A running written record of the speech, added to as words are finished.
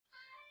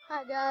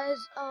Hi guys,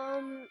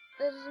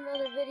 this is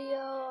another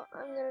video.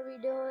 I'm gonna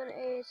be doing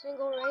a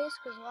single race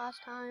because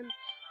last time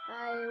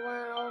I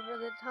went over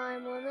the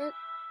time limit.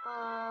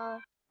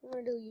 I'm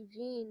gonna do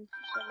Eugene,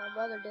 just like my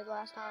brother did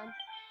last time.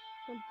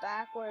 Went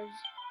backwards.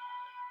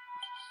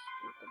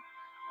 Stupid.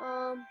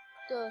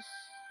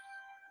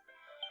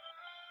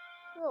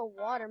 Do a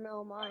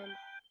watermelon mine.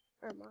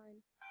 Okay.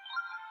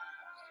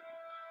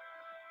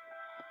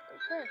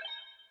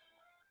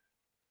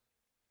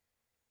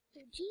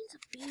 Eugene's a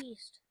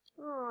beast.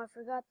 Oh, I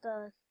forgot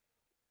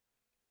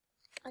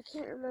I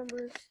can't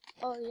remember.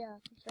 Oh yeah,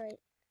 that's right.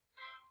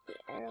 The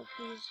arrow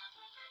keys.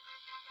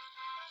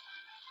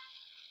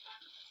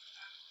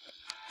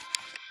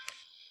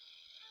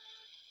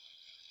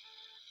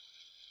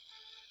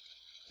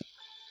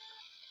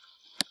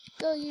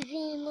 Go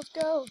Eugene, let's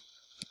go.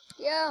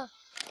 Yeah.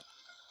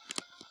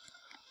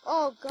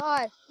 Oh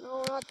god.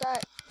 No, not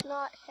that.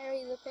 Not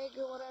Harry the Pig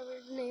or whatever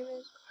his name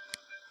is.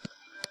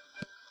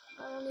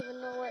 I don't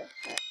even know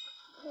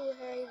who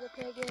Harry the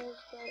Pig is,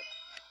 but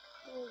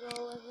we'll go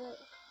with it.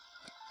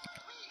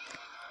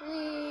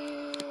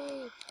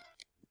 Whee!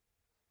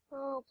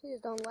 Oh, please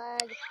don't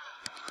lag.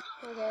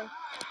 Okay.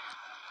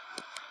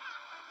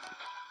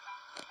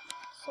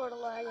 Sorta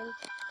lagging.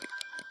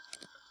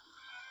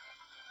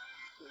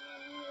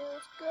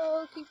 Let's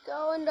go. Keep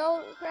going.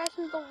 Don't crash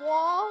into the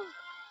wall.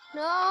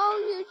 No,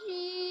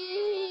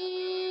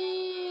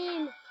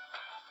 Eugene!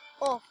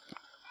 Oh.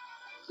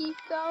 Keep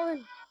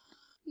going.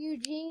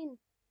 Eugene.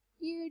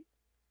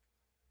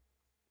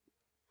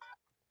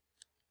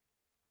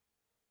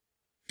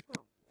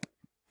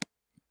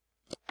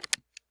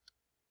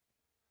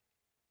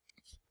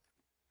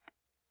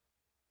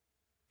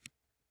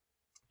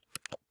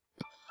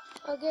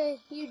 Okay,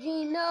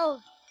 Eugene,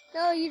 no.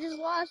 No, you just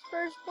lost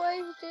first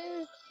place,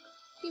 dude.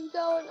 Keep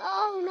going.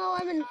 Oh, no,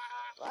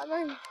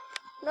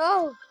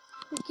 no.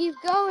 Keep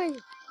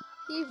going.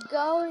 Keep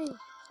going.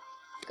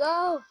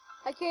 Go.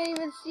 I can't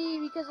even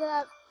see because of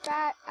that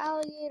fat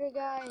alligator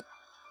guy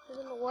who's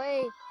in the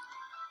way.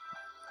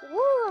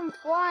 Woo, I'm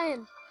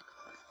flying.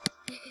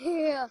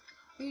 Yeah,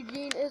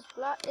 Eugene is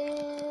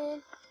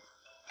flying.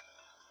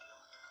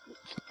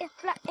 It's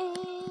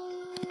flying.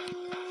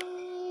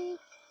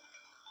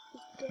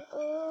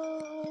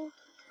 Go.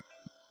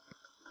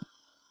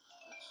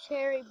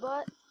 Cherry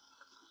butt.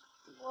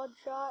 Blood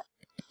shot.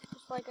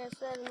 Just like I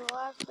said in the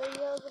last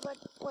videos about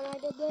when I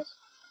did this.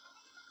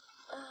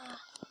 Oh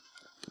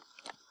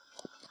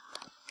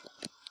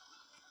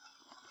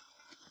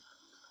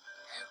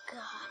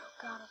god, oh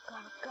god, oh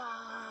god, oh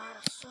god, I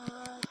suck.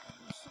 I'm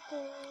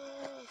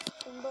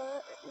sucking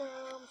butt right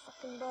now, I'm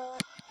sucking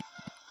butt.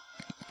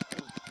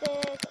 I'm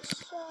thick, I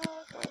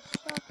suck.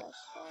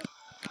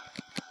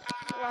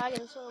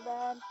 Lagging so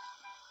bad.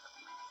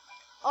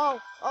 Oh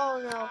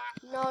no.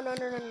 No.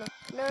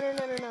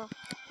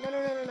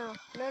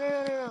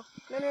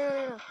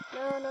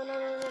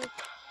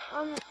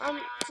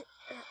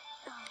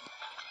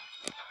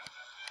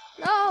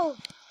 No!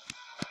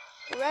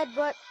 Red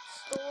butt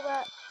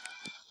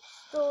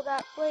stole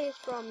that place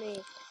from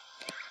me.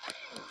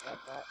 Red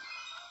butt.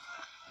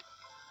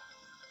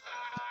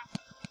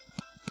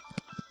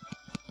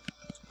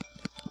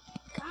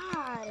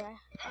 God, I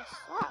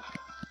suck.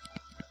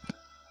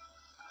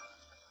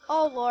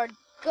 Oh Lord,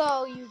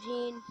 go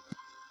Eugene.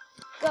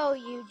 Go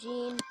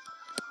Eugene.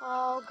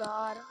 Oh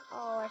God.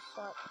 Oh, I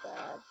suck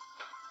bad.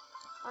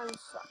 I'm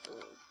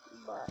sucking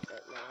butt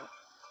right now.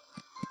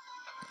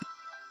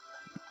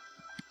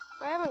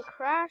 I haven't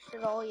crashed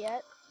at all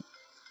yet.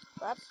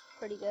 That's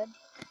pretty good.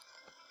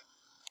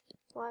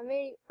 Well, I'm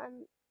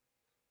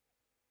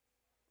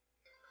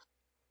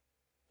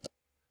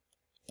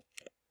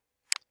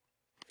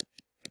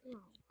oh,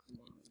 come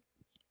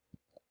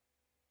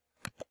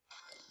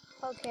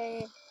on.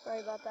 Okay,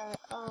 sorry about that.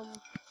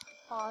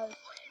 Pause.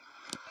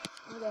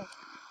 Okay.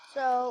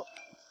 So,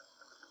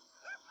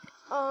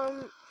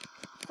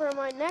 for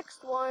my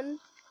next one,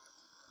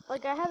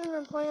 like I haven't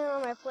been playing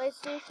on my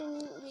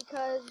PlayStation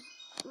because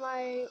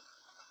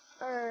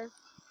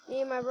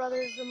me and my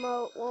brother's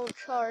remote won't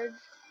charge.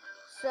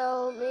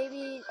 So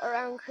maybe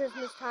around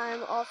Christmas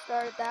time I'll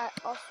start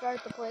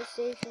the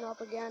PlayStation up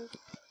again.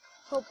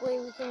 Hopefully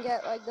we can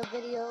get like the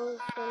videos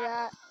for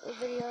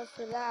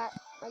that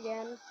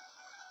again.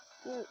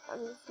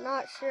 I'm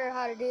not sure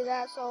how to do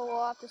that, so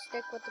we'll have to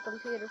stick with the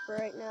computer for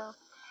right now.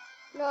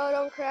 No,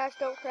 don't crash.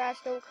 Do not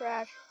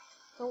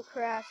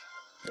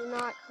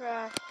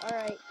crash.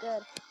 Alright,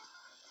 good.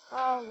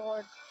 Oh,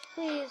 Lord.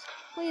 Please.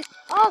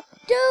 Oh,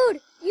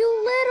 dude!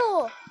 You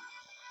little!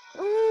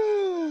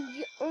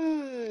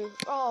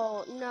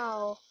 Oh,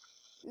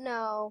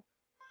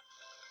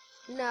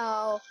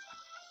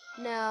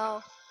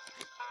 no.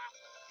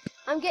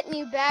 I'm getting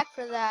you back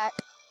for that.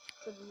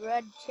 The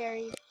red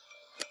cherry.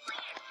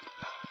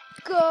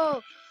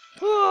 Go!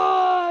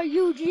 Oh,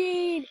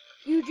 Eugene!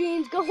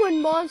 Eugene's going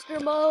monster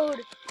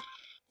mode!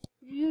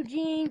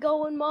 Eugene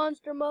going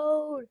monster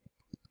mode!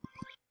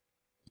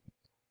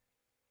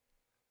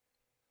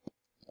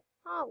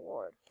 Oh,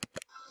 Lord.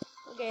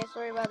 Okay,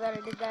 sorry about that.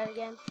 I did that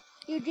again.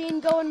 Eugene,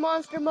 go in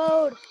monster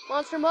mode.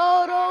 Monster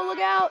mode, oh, look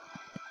out.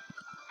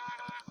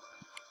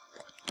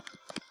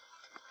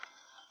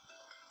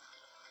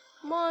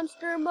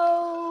 Monster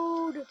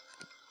mode.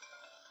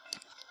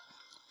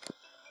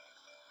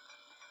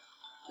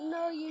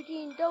 No,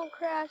 Eugene, don't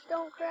crash,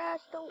 don't crash,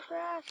 don't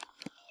crash.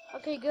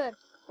 Okay, good.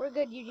 We're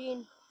good,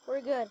 Eugene.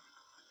 We're good.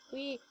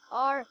 We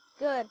are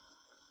good.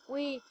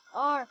 We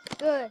are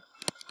good.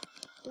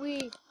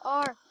 We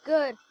are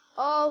good.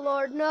 Oh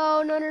Lord,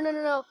 no, no, no, no,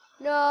 no, no,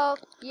 no.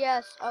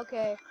 Yes,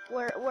 okay,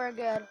 we're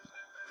good.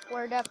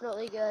 We're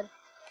definitely good.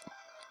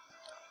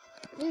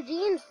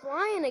 Eugene's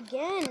flying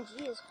again.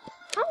 Jeez,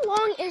 how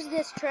long is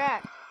this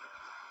track?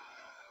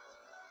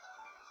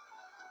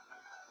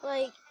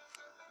 Like,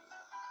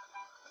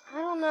 I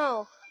don't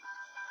know.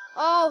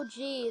 Oh,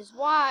 jeez,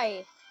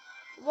 why?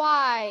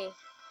 Why?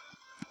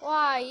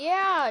 Why?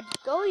 Yeah,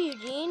 go,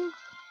 Eugene.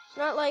 It's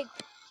not like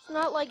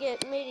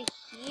it made a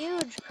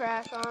huge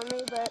crash on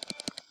me, but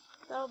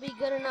that'll be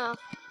good enough.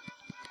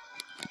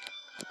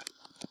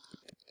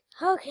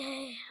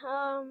 Okay,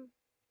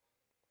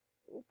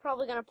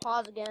 probably gonna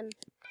pause again.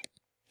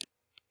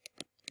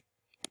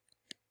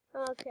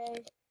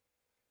 Okay.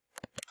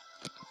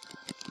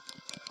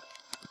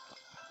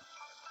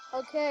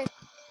 Okay.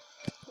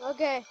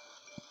 Okay.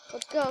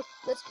 Let's go.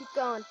 Let's keep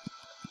going.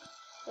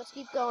 Let's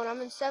keep going.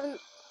 I'm in 7th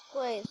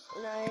place,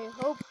 and I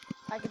hope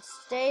I could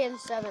stay in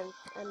 7th,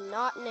 and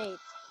not in 8th,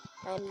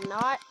 and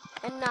not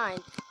in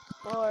 9th,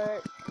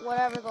 or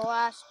whatever the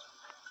last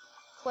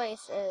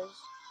place is.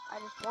 I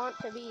just want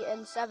to be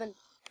in 7th.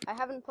 I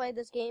haven't played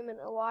this game in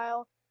a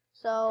while,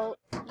 so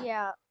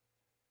yeah.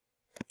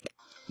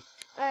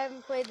 I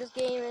haven't played this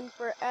game in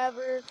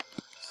forever,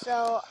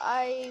 so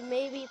I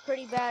may be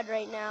pretty bad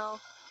right now,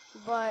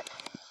 but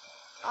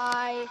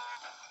I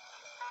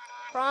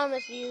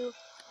promise you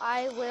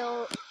I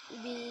will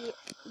be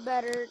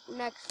better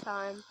next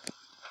time.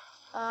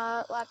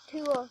 Lap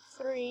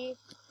 203.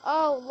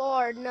 Oh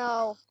Lord,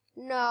 no,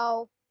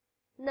 no,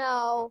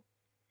 no,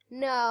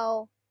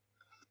 no,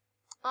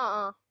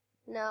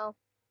 no,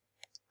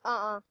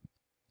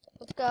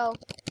 let's go.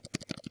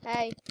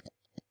 Hey,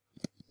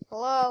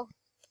 hello.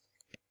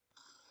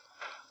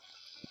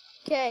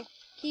 Okay,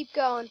 keep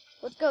going.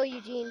 Let's go,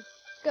 Eugene.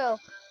 Let's go.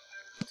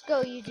 Let's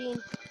go,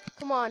 Eugene.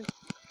 Come on.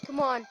 Come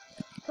on.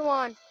 Come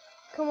on.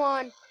 Come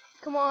on.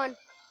 Come on.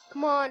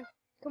 Come on.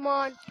 Come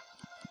on.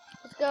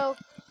 Let's go.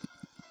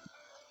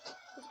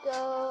 Let's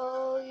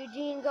go.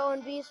 Eugene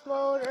going beast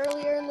mode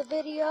earlier in the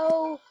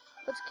video.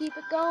 Let's keep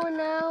it going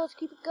now. Let's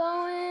keep it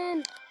going.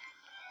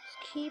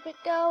 Let's keep it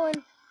going.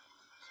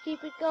 Let's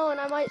keep it going.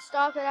 I might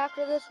stop it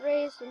after this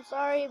race. I'm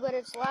sorry, but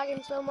it's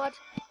lagging so much,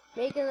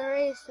 making the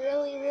race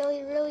really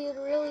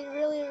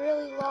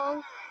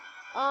long.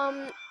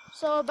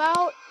 So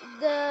about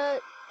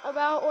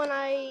when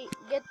I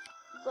get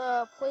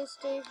the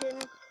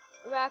PlayStation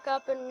back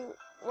up and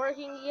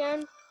working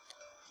again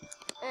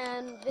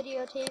and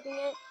videotaping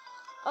it.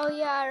 Oh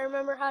yeah, I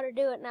remember how to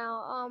do it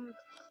now.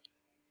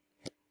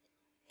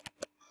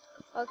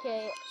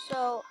 Okay,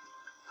 so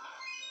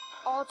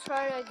I'll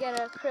try to get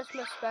a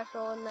Christmas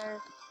special in there.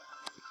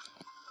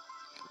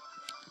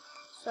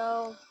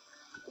 So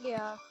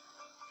yeah.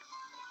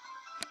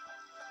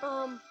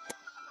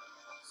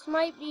 This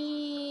might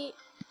be,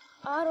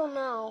 I don't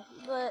know,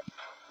 but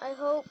I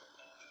hope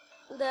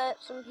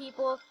that some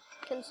people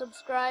can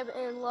subscribe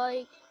and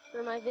like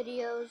for my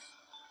videos.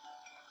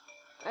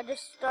 I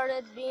just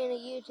started being a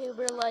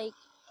YouTuber like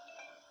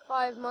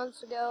 5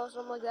 months ago,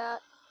 something like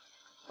that.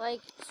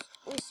 Like,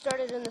 we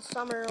started in the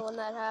summer when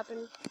that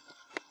happened,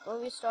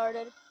 when we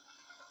started.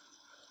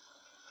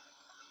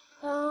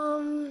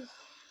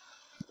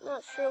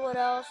 Not sure what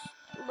else,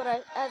 but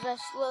as I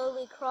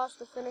slowly cross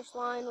the finish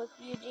line with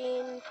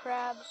Eugene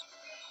Krabs.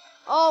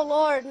 Oh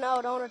Lord,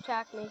 no, don't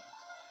attack me.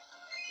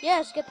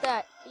 Yes, get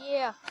that.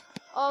 Yeah.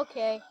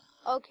 Okay.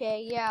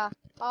 Okay, yeah.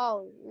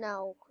 Oh,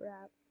 no,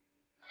 crap.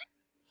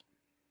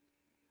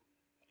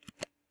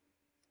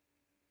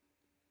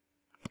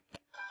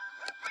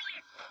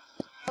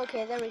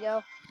 Okay, there we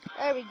go.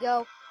 There we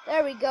go.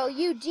 There we go.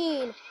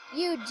 Eugene.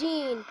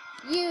 Eugene.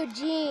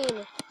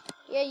 Eugene.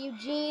 Yeah,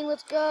 Eugene,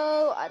 let's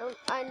go.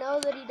 I know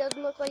that he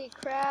doesn't look like a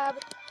crab,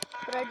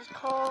 but I just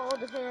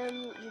called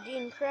him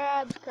Eugene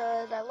Krabs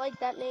because I like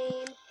that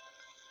name.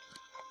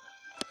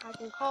 I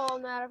can call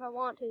him that if I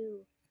want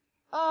to.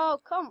 Oh,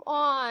 come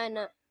on.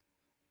 Legs.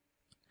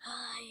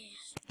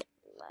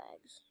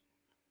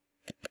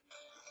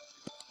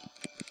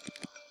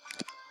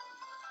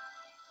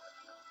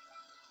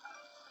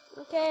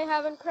 Okay,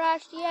 haven't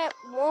crashed yet.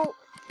 We won't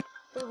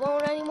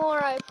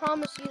anymore, I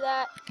promise you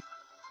that.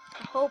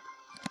 I hope.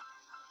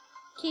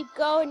 Keep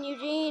going,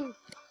 Eugene.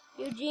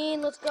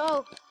 Eugene, let's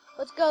go.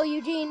 Let's go,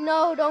 Eugene.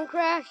 No, don't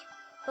crash.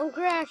 Don't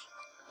crash.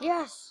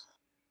 Yes.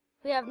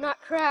 We have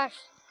not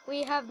crashed.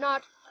 We have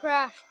not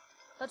crashed.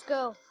 Let's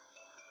go.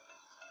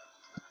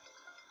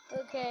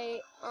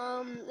 Okay,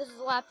 this is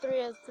lap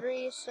 3 of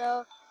 3,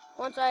 so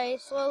once I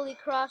slowly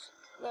cross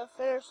the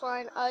finish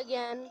line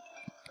again,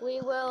 we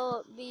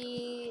will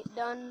be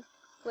done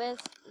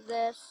with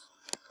this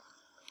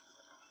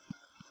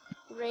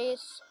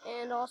race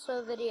and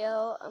also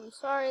video. I'm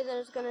sorry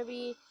there's gonna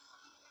be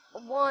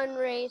one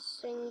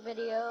racing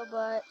video,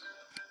 but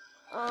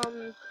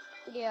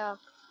yeah.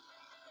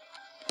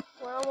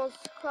 We're almost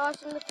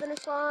crossing the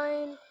finish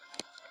line.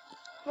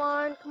 Come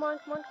on, come on,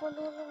 come on, come on,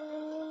 come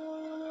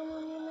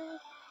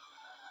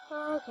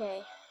on.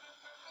 Okay.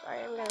 Sorry,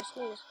 I'm gonna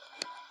sneeze.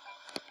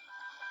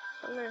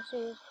 I'm gonna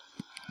sneeze.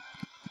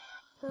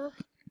 Huh?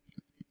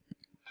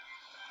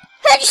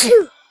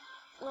 Achoo!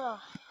 Ugh.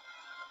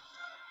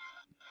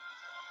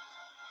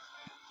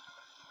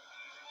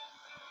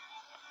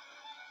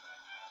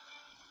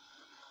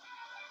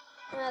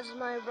 As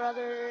my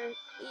brother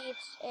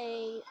eats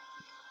a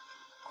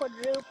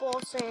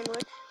quadruple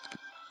sandwich.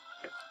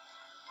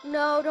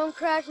 No, don't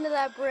crash into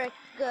that brick.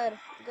 Good,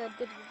 good,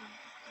 good,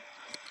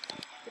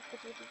 good,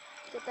 good, good,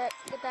 good.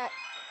 Get that.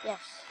 Yes.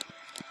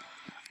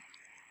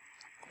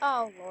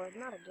 Oh Lord,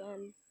 not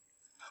again.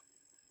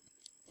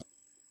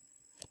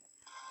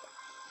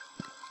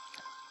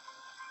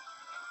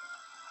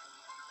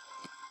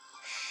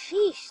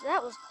 Sheesh,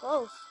 that was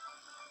close.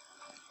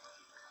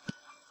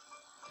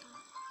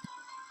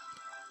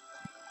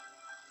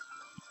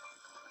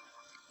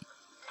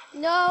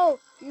 No,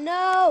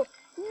 no,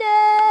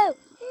 no,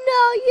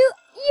 no, you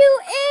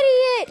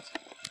idiot!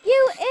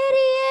 You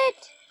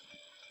idiot!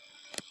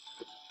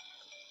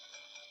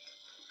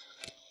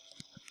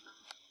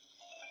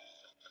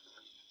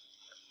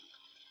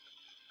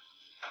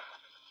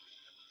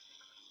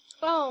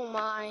 Oh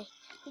my,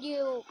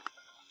 you've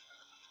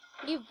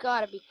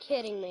got to be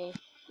kidding me.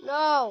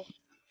 No,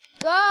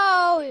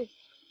 go,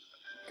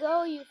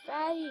 go, you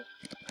fatty,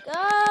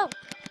 go,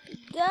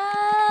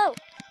 go,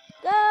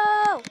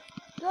 go,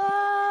 go.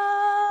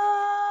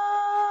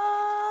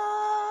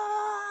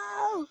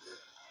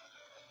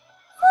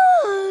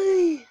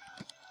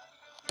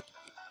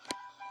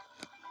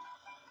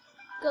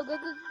 Go, go,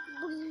 go,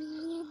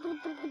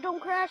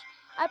 don't crash.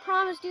 I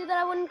promised you that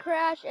I wouldn't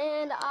crash,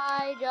 and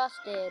I just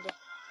did.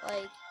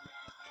 Like,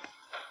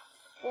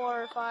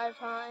 4 or 5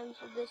 times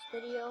in this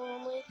video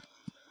only.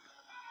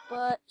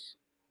 But,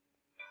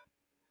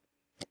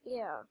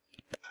 yeah.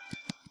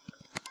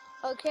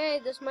 Okay,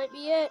 this might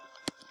be it.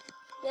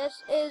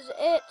 This is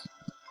it.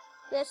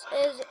 This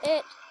is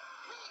it.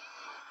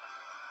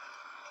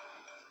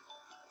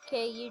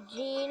 Okay,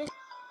 Eugene.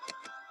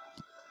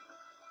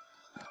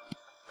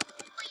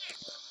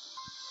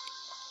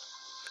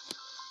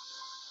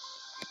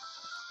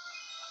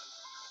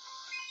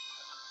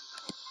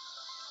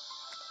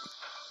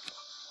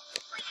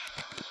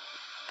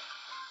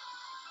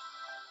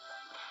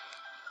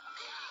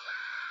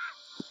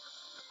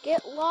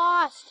 Get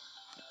lost.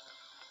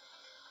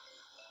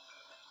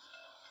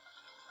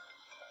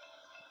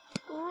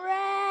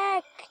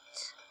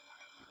 Wrecked.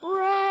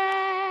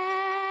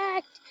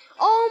 Wrecked.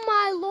 Oh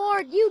my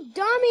Lord, you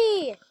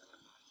dummy. You're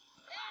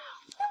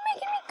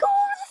making me go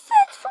over the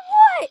fence for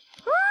what?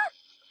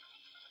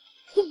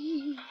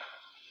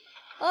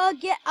 Huh?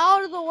 Get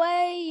out of the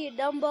way, you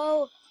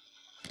Dumbo.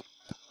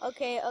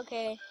 Okay,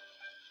 okay.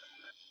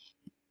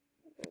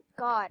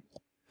 God.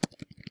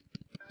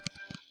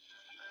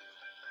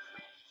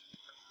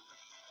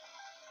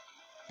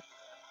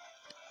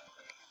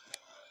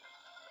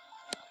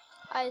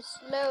 I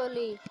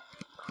slowly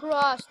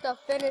crossed the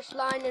finish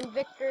line in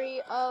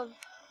victory of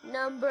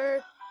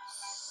number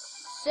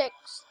 6.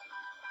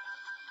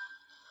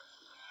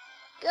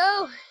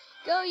 Go!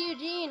 Go,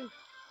 Eugene!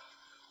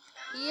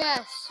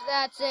 Yes,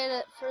 that's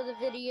it for the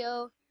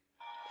video.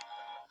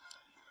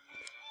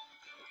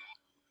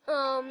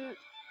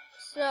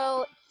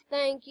 So,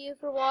 thank you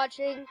for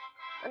watching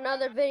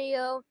another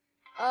video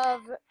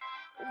of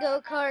Go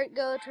Kart,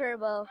 Go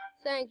Turbo.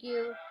 Thank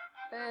you,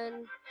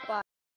 and bye.